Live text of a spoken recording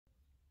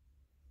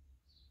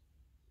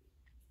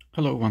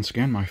Hello once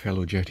again, my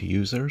fellow Jeti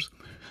users,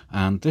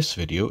 and this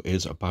video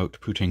is about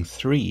putting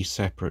three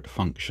separate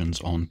functions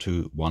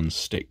onto one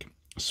stick.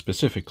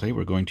 Specifically,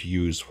 we're going to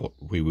use what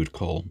we would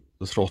call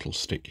the throttle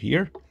stick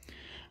here,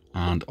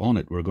 and on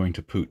it we're going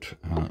to put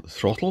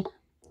throttle,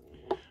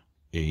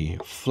 a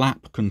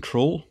flap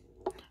control,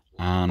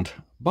 and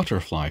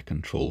butterfly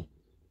control,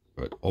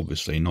 but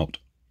obviously not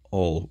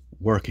all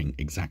working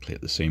exactly at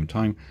the same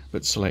time,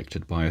 but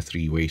selected by a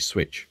three-way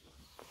switch.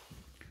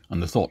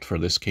 And the thought for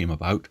this came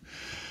about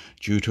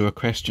due to a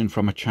question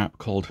from a chap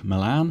called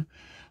Milan,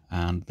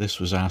 and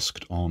this was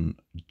asked on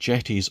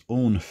Jeti's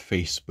own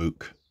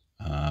Facebook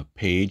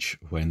page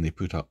when they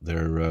put up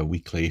their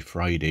weekly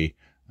Friday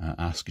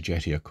Ask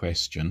Jeti a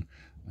Question,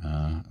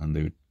 and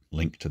they would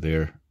link to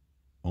their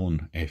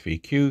own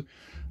FAQ,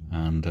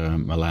 and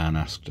Milan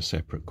asked a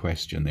separate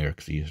question there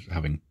because he's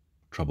having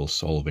trouble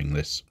solving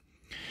this.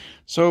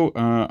 So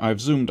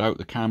I've zoomed out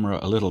the camera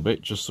a little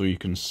bit just so you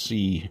can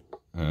see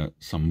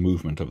some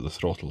movement of the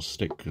throttle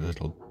stick.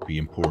 It'll be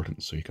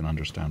important so you can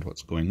understand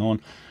what's going on,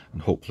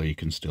 and hopefully you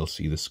can still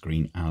see the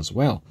screen as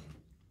well.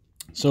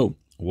 So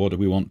what do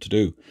we want to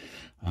do?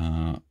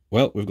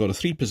 Well, we've got a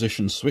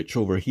 3-position switch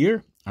over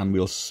here, and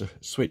we'll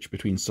switch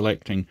between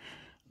selecting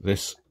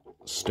this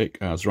stick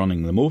as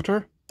running the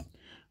motor,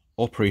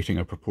 operating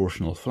a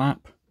proportional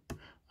flap,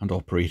 and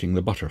operating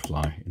the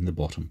butterfly in the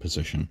bottom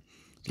position.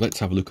 Let's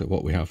have a look at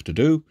what we have to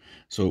do.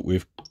 So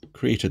we've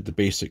created the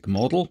basic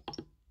model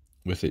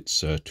with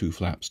its 2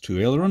 flaps,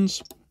 2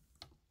 ailerons,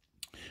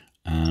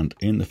 and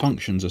in the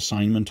functions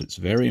assignment it's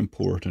very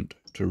important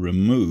to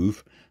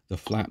remove the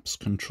flaps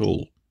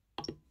control.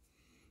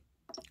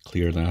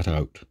 Clear that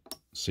out.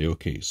 Say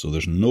OK, so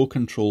there's no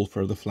control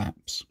for the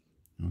flaps.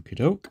 Okie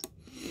doke.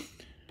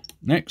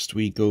 Next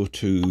we go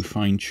to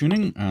fine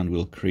tuning, and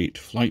we'll create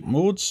flight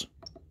modes,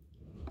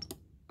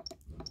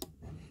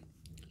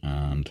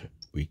 and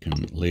we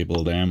can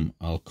label them.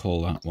 I'll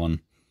call that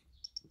one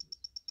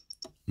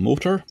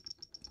motor.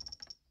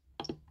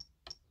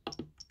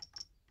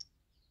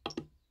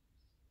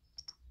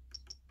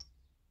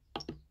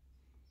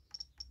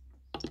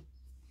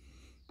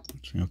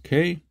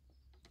 Okay,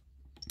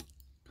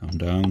 come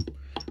down,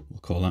 we'll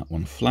call that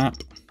one flap.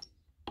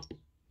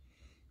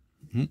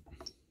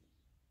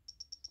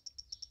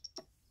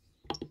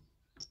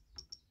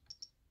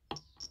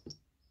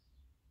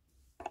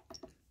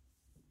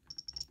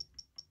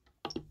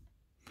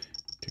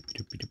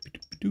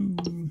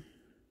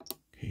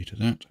 Okay to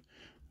that,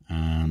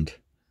 and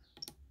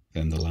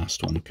then the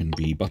last one can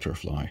be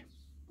butterfly.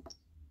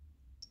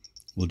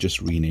 We'll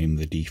just rename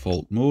the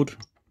default mode.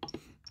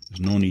 There's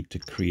no need to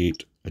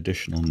create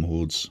additional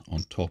modes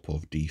on top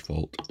of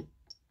default.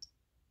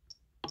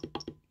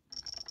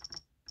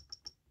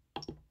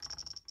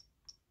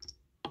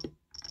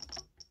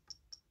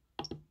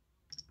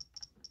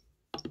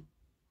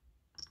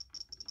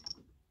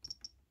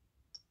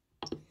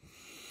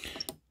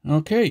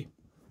 Okay,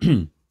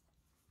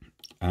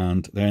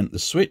 and then the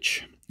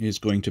switch is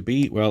going to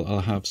be, well, I'll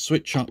have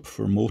switch up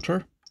for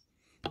motor,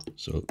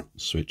 so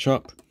switch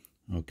up.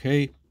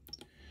 Okay,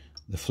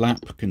 the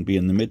flap can be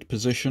in the mid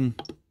position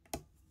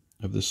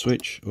of the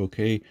switch,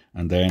 okay,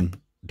 and then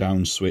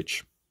down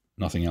switch,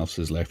 nothing else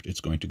is left, it's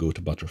going to go to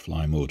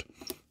butterfly mode.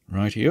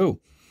 Rightio.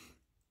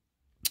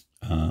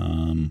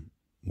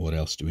 What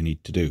else do we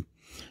need to do?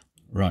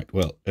 Right,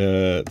 well,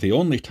 the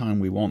only time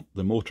we want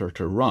the motor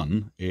to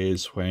run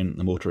is when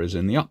the motor is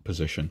in the up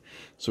position.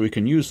 So we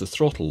can use the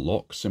throttle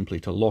lock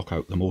simply to lock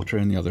out the motor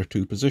in the other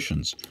 2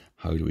 positions.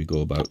 How do we go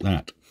about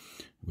that?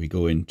 We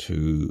go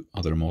into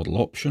other model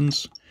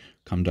options,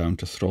 come down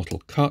to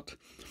throttle cut.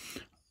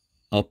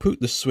 I'll put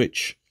the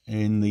switch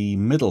in the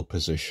middle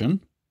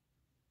position.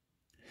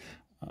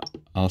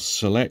 I'll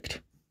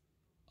select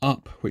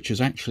up, which is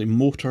actually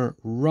motor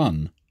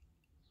run,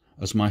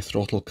 as my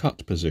throttle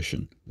cut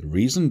position. The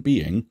reason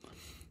being,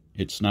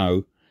 it's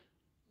now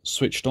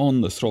switched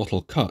on the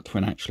throttle cut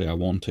when actually I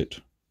want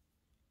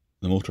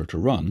the motor to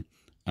run,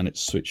 and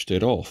it's switched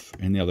it off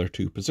in the other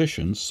 2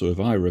 positions. So if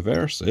I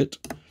reverse it,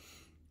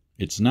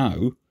 it's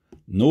now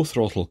no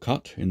throttle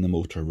cut in the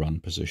motor run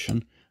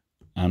position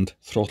and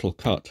throttle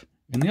cut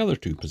in the other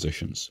 2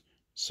 positions.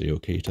 Say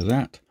OK to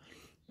that.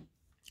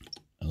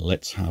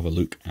 Let's have a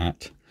look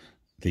at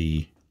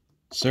the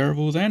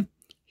servo then.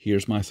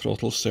 Here's my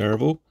throttle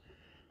servo.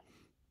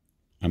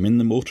 I'm in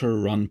the motor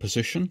run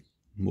position,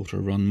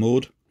 motor run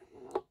mode.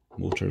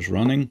 Motor's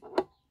running,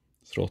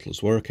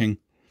 throttle's working.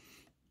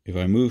 If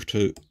I move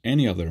to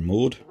any other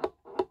mode,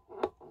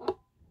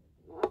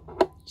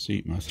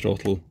 see, my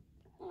throttle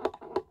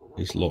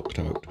is locked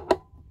out.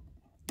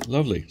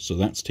 Lovely, so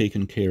that's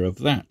taken care of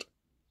that.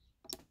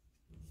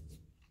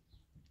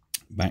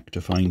 Back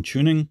to fine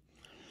tuning.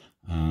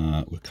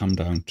 We'll come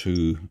down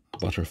to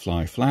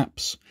butterfly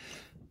flaps.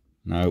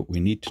 Now we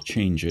need to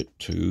change it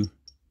to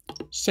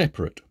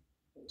separate,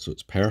 so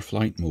it's per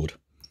flight mode.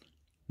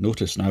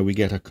 Notice now we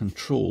get a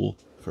control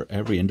for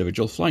every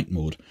individual flight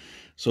mode.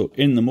 So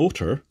in the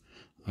motor,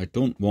 I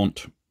don't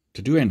want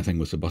to do anything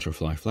with the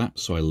butterfly flap,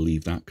 so I'll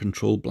leave that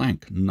control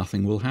blank.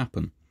 Nothing will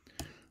happen.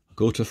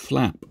 Go to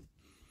flap.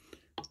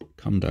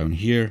 come down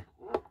here,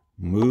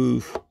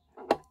 move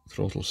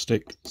throttle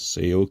stick,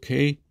 say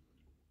OK.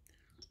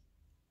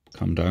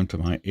 Come down to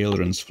my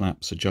ailerons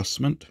flaps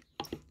adjustment.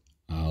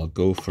 I'll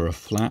go for a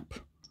flap.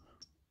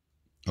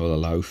 I'll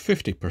allow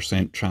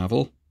 50%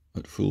 travel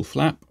at full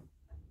flap.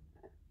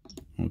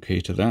 OK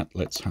to that.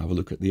 Let's have a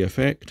look at the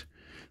effect.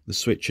 The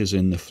switch is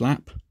in the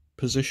flap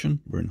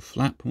position. We're in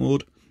flap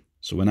mode.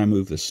 So when I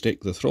move the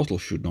stick, the throttle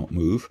should not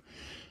move.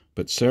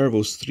 But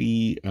servos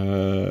 5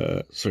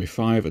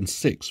 and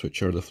 6,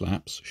 which are the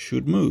flaps,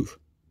 should move.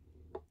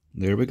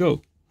 There we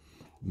go.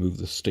 Move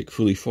the stick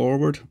fully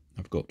forward.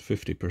 I've got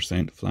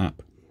 50%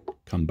 flap.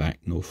 Come back,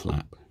 no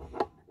flap.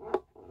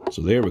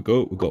 So there we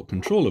go. We've got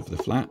control of the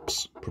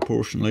flaps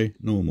proportionally,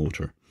 no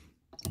motor.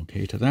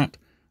 OK to that.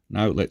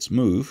 Now let's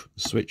move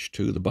the switch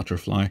to the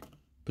butterfly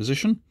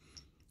position.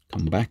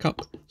 Come back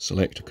up,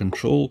 select a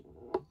control.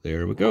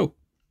 There we go.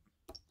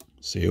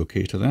 Say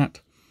OK to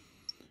that.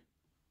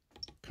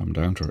 Come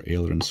down to our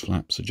ailerons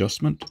flaps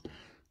adjustment.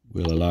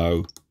 We'll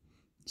allow,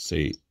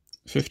 say,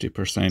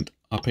 50%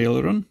 up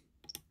aileron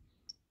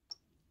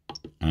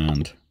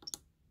and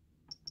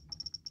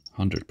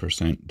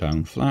 100%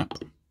 down flap.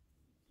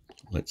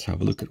 Let's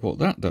have a look at what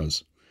that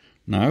does.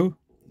 Now,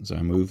 as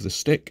I move the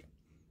stick,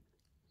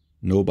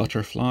 no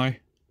butterfly,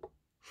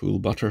 full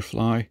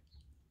butterfly,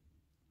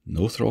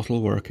 no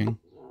throttle working.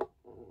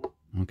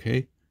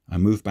 Okay, I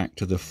move back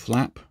to the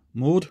flap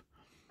mode.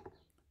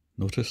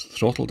 Notice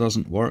throttle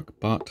doesn't work,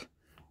 but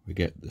we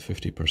get the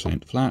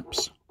 50%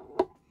 flaps.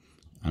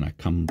 And I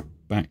come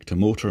back to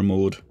motor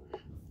mode.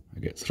 I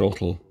get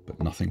throttle,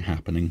 but nothing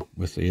happening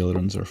with the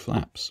ailerons or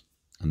flaps.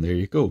 And there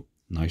you go,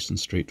 nice and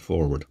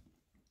straightforward.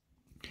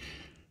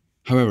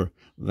 However,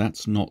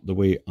 that's not the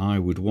way I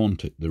would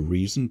want it. The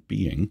reason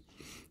being,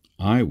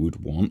 I would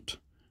want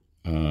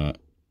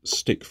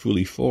stick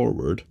fully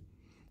forward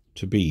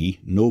to be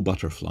no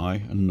butterfly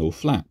and no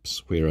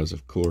flaps, whereas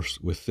of course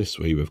with this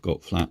way we've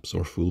got flaps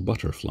or full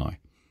butterfly.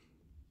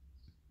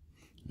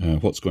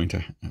 What's going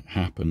to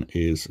happen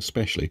is,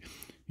 especially,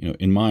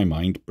 in my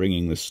mind,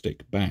 bringing the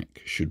stick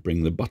back should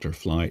bring the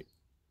butterfly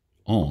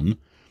on,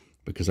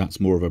 because that's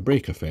more of a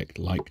brake effect,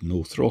 like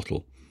no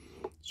throttle.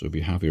 So if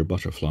you have your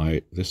butterfly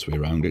this way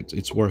around,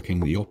 it's working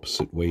the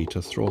opposite way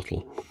to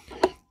throttle.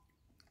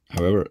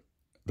 However,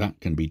 that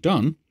can be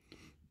done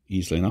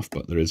easily enough,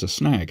 but there is a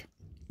snag.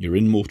 You're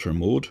in motor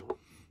mode.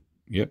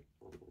 Yep.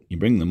 You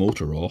bring the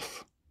motor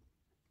off.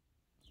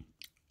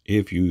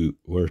 If you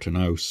were to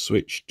now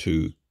switch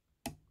to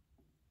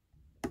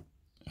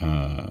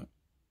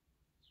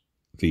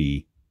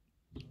the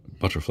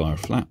butterfly or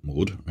flap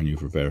mode, and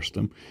you've reversed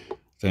them,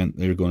 then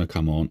they're going to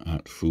come on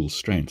at full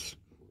strength.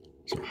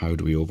 So how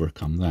do we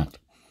overcome that?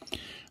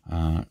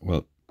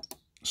 Well,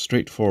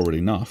 straightforward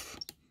enough.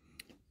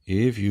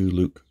 If you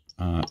look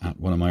at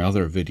one of my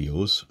other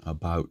videos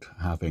about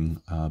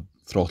having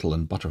throttle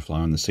and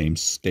butterfly on the same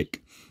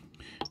stick,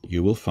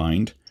 you will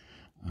find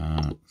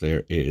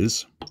there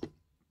is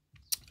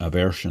a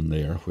version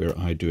there where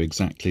I do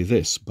exactly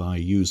this by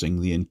using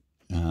the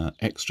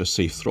extra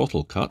safe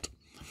throttle cut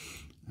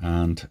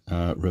and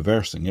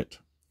reversing it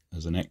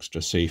as an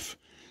extra safe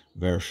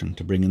version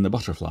to bring in the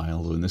butterfly,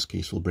 although in this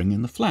case we'll bring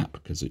in the flap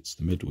because it's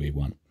the midway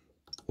one.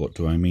 What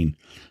do I mean?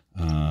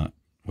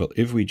 Well,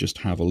 if we just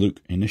have a look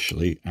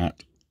initially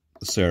at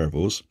the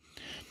servos,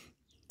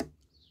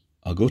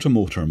 I'll go to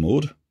motor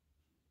mode.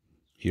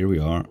 Here we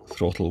are,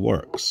 throttle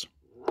works.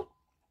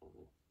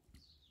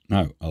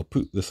 Now I'll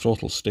put the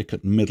throttle stick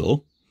at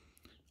middle.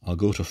 I'll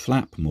go to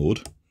flap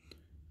mode.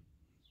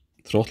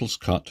 Throttle's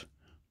cut,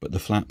 but the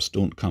flaps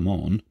don't come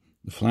on.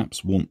 The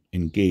flaps won't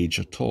engage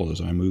at all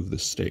as I move the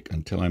stick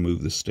until I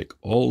move the stick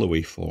all the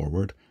way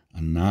forward,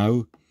 and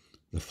now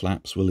the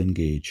flaps will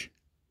engage.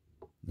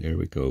 There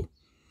we go.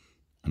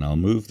 And I'll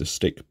move the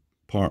stick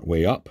part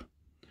way up.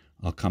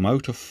 I'll come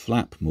out of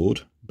flap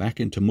mode, back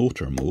into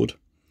motor mode,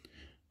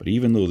 but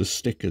even though the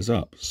stick is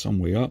up, some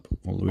way up,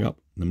 all the way up,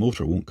 the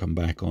motor won't come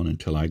back on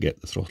until I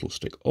get the throttle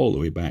stick all the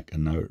way back,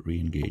 and now it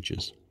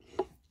re-engages.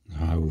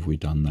 How have we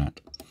done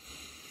that?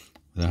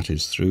 That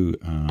is through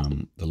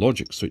the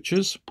logic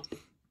switches,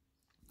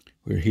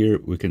 where here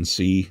we can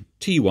see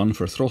T1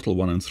 for throttle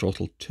 1 and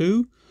throttle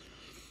 2.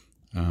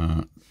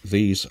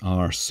 These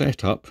are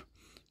set up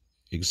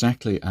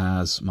exactly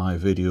as my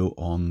video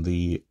on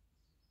the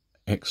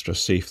extra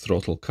safe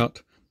throttle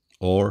cut,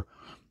 or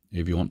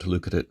if you want to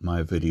look at it,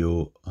 my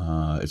video,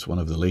 it's one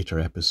of the later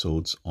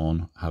episodes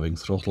on having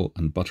throttle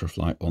and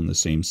butterfly on the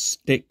same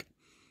stick.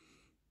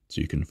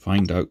 So you can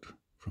find out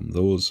from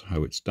those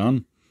how it's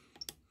done.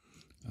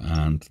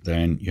 And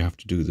then you have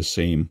to do the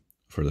same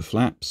for the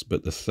flaps,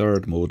 but the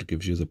third mode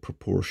gives you the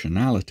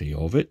proportionality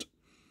of it.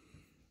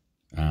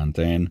 And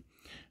then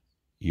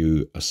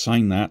you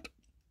assign that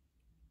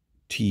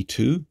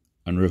T2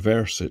 and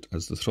reverse it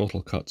as the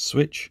throttle cut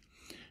switch.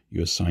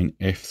 You assign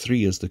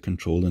F3 as the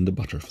control in the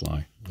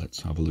butterfly.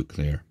 Let's have a look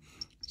there.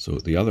 So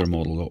the other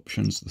model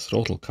options, the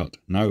throttle cut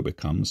now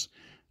becomes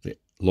the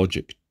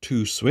logic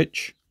 2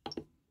 switch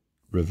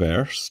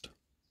reversed.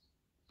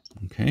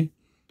 Okay.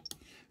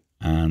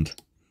 And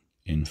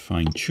in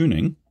fine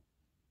tuning,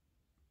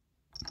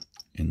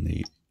 in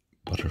the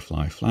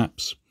butterfly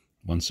flaps.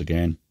 Once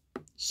again,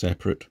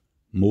 separate,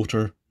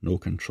 motor, no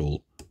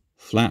control.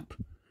 Flap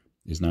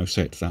is now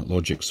set to that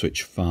logic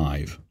switch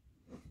 5.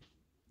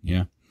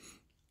 Yeah,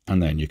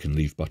 and then you can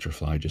leave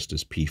butterfly just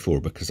as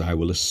P4, because I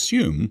will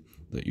assume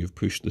that you've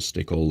pushed the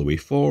stick all the way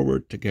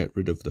forward to get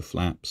rid of the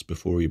flaps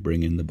before you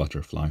bring in the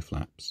butterfly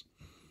flaps.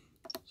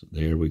 So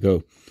there we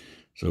go.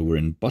 So we're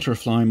in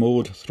butterfly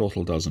mode,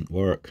 throttle doesn't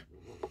work.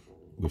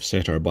 We've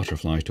set our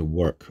butterfly to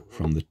work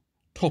from the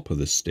top of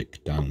the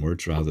stick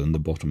downwards rather than the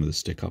bottom of the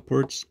stick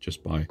upwards,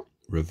 just by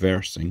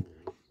reversing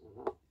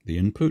the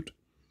input.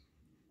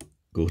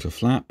 Go to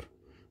flap.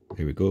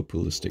 There we go,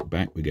 pull the stick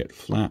back, we get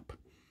flap.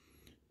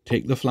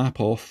 Take the flap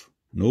off,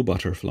 no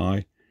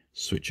butterfly,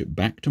 switch it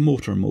back to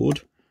motor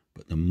mode,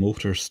 but the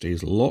motor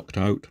stays locked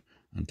out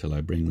until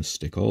I bring the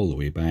stick all the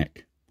way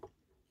back,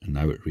 and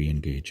now it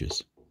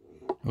re-engages.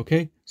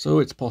 Okay, so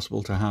it's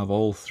possible to have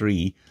all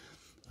three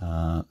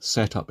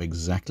set up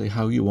exactly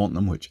how you want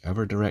them,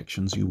 whichever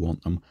directions you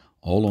want them,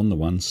 all on the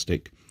one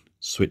stick,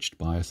 switched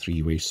by a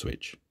 3-way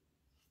switch.